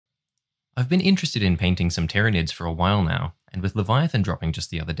I've been interested in painting some Tyranids for a while now, and with Leviathan dropping just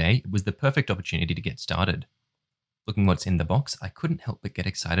the other day, it was the perfect opportunity to get started. Looking what's in the box, I couldn't help but get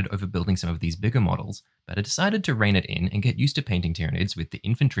excited over building some of these bigger models, but I decided to rein it in and get used to painting Tyranids with the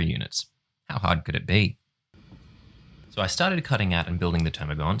infantry units. How hard could it be? So I started cutting out and building the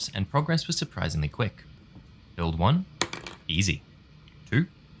Termagants, and progress was surprisingly quick. Build 1, easy. 2,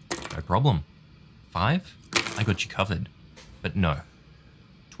 no problem. 5, I got you covered. But no.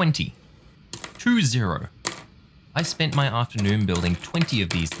 20. 2-0. I spent my afternoon building 20 of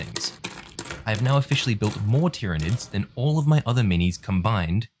these things. I have now officially built more Tyranids than all of my other minis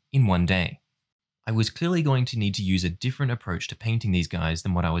combined in one day. I was clearly going to need to use a different approach to painting these guys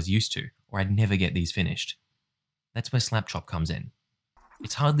than what I was used to, or I'd never get these finished. That's where Slapchop comes in.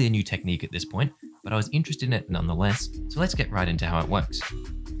 It's hardly a new technique at this point, but I was interested in it nonetheless, so let's get right into how it works.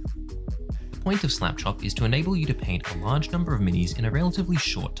 The point of Slapchop is to enable you to paint a large number of minis in a relatively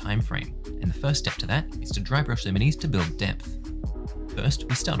short time frame, and the first step to that is to dry brush the minis to build depth. First,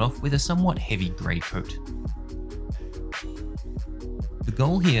 we start off with a somewhat heavy grey coat. The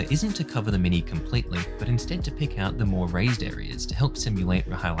goal here isn't to cover the mini completely, but instead to pick out the more raised areas to help simulate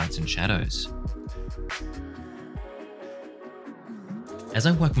highlights and shadows. As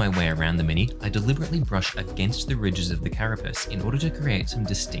I work my way around the mini, I deliberately brush against the ridges of the carapace in order to create some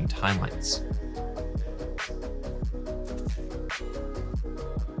distinct highlights.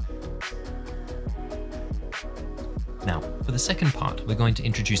 Now, for the second part, we're going to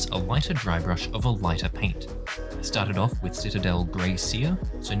introduce a lighter dry brush of a lighter paint. I started off with Citadel Grey Sear,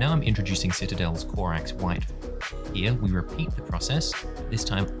 so now I'm introducing Citadel's Corax White. Here, we repeat the process, this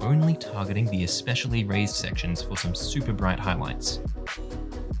time only targeting the especially raised sections for some super bright highlights.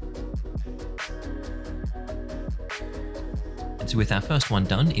 And so with our first one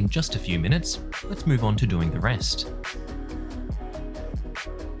done in just a few minutes, let's move on to doing the rest.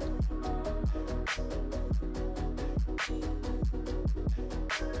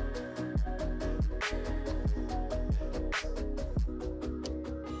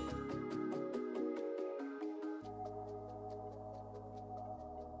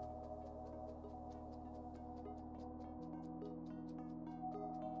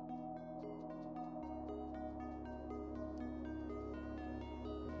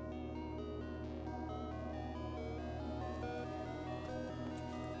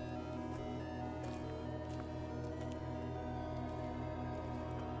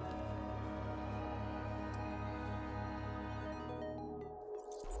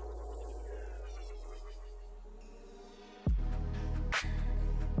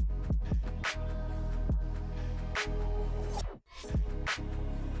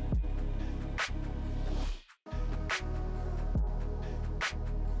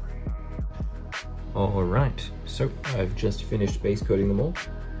 Alright, so I've just finished base coating them all.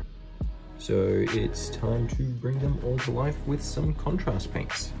 So it's time to bring them all to life with some contrast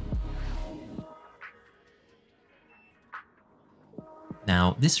paints.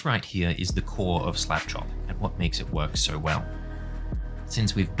 Now, this right here is the core of Slapchop and what makes it work so well.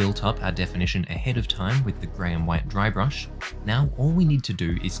 Since we've built up our definition ahead of time with the grey and white dry brush, now all we need to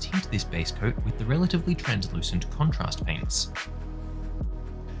do is tint this base coat with the relatively translucent contrast paints.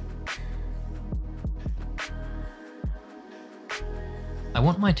 I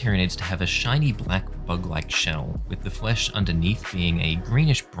want my Tyranids to have a shiny black bug-like shell, with the flesh underneath being a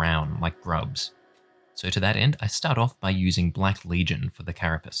greenish brown like grubs. So to that end, I start off by using Black Legion for the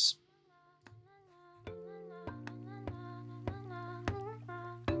carapace.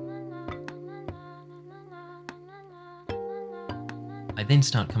 I then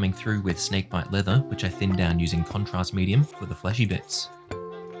start coming through with Snakebite Leather, which I thin down using contrast medium for the fleshy bits.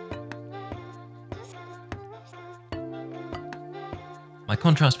 My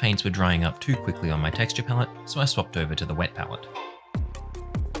contrast paints were drying up too quickly on my texture palette, so I swapped over to the wet palette.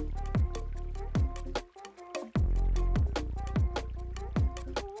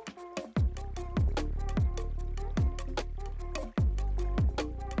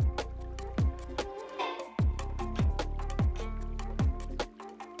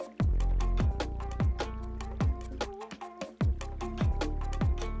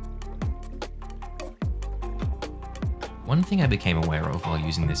 One thing I became aware of while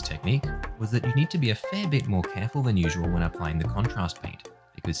using this technique was that you need to be a fair bit more careful than usual when applying the contrast paint,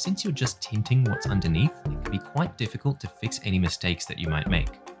 because since you're just tinting what's underneath, it can be quite difficult to fix any mistakes that you might make.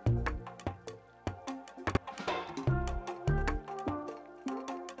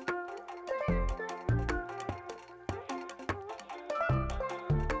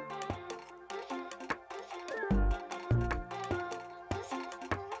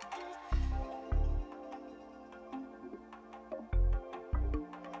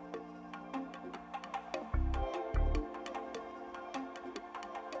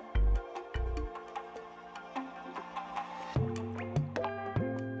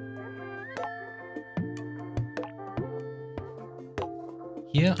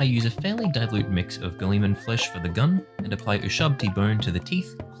 Here I use a fairly dilute mix of Guilliman flesh for the gun and apply Ushabti bone to the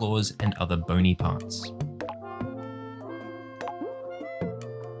teeth, claws and other bony parts.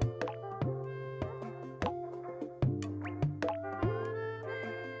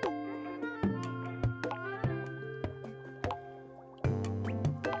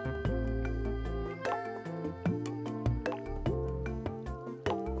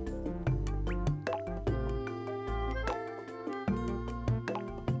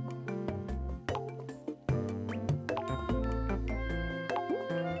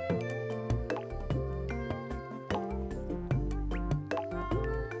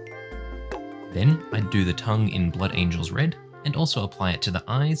 Then I'd do the tongue in Blood Angel's Red, and also apply it to the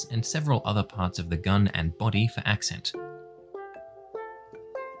eyes and several other parts of the gun and body for accent.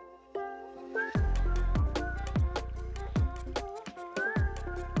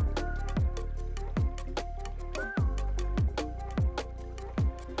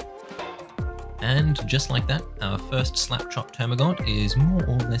 And just like that, our first Slapchop Termagant is more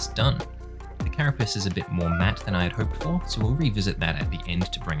or less done. The carapace is a bit more matte than I had hoped for, so we'll revisit that at the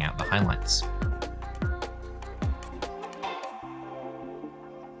end to bring out the highlights.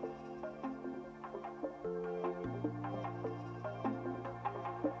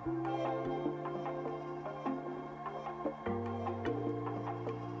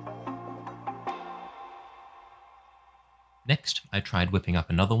 Next, I tried whipping up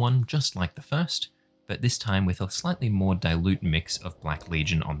another one just like the first, but this time with a slightly more dilute mix of Black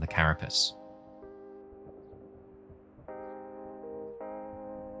Legion on the carapace.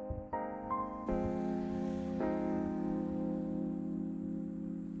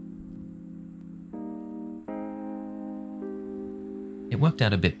 It worked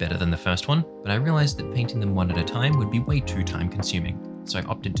out a bit better than the first one, but I realized that painting them one at a time would be way too time consuming, so I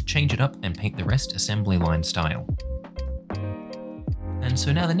opted to change it up and paint the rest assembly line style. And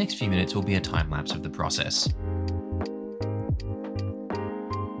so now the next few minutes will be a time lapse of the process.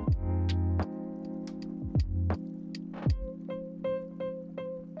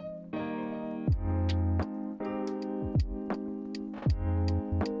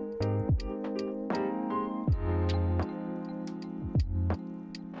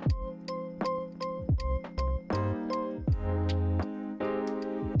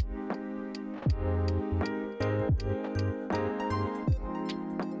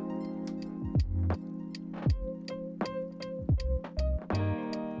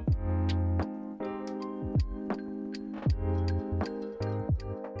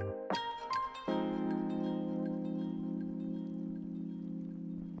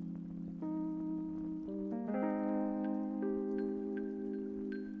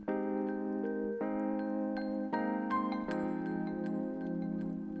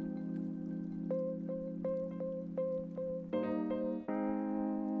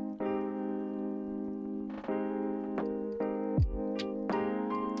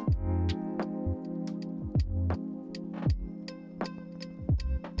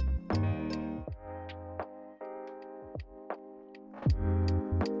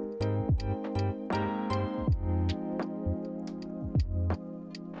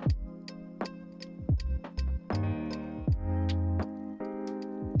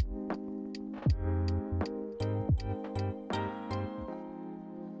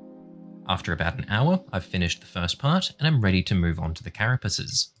 After about an hour, I've finished the first part and I'm ready to move on to the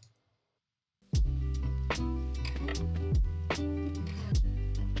carapaces.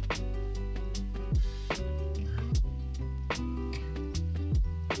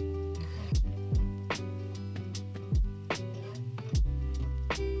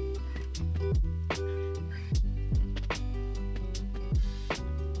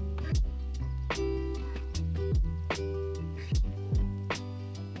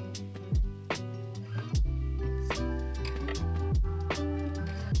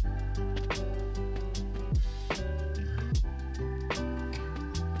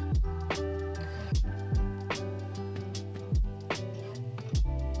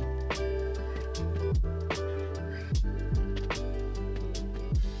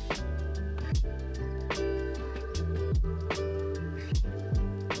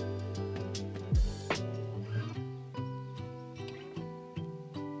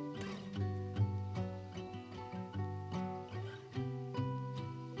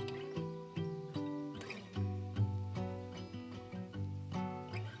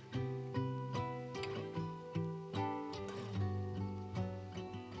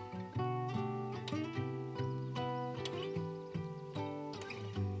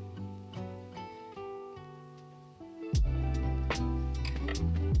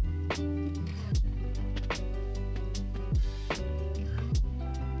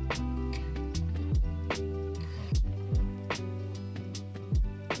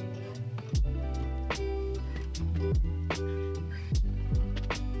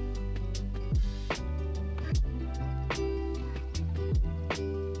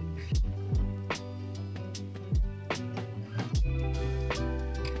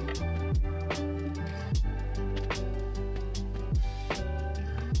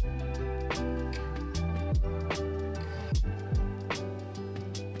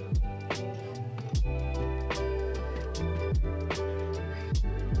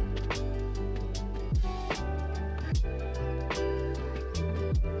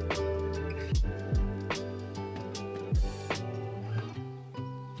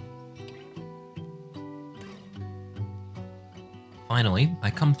 Finally, I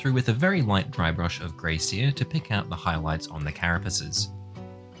come through with a very light dry brush of grey cere to pick out the highlights on the carapaces.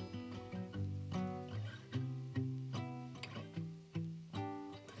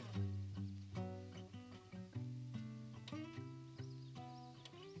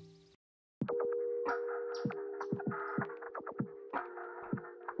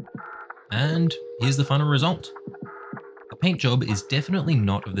 And here's the final result. The paint job is definitely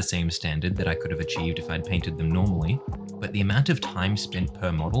not of the same standard that I could have achieved if I'd painted them normally, but the amount of time spent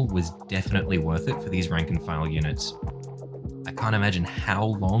per model was definitely worth it for these rank and file units. I can't imagine how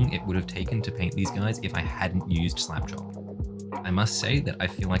long it would have taken to paint these guys if I hadn't used Slapchop. I must say that I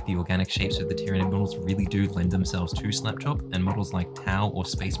feel like the organic shapes of the Tyranid models really do lend themselves to Slapchop, and models like Tau or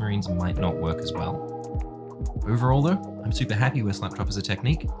Space Marines might not work as well. Overall though, I'm super happy with Slapchop as a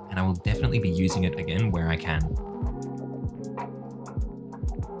technique, and I will definitely be using it again where I can.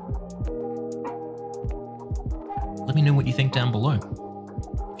 Let me know what you think down below.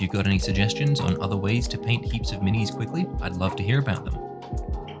 If you've got any suggestions on other ways to paint heaps of minis quickly, I'd love to hear about them.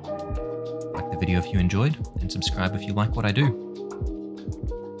 Like the video if you enjoyed, and subscribe if you like what I do.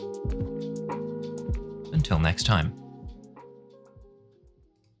 Until next time.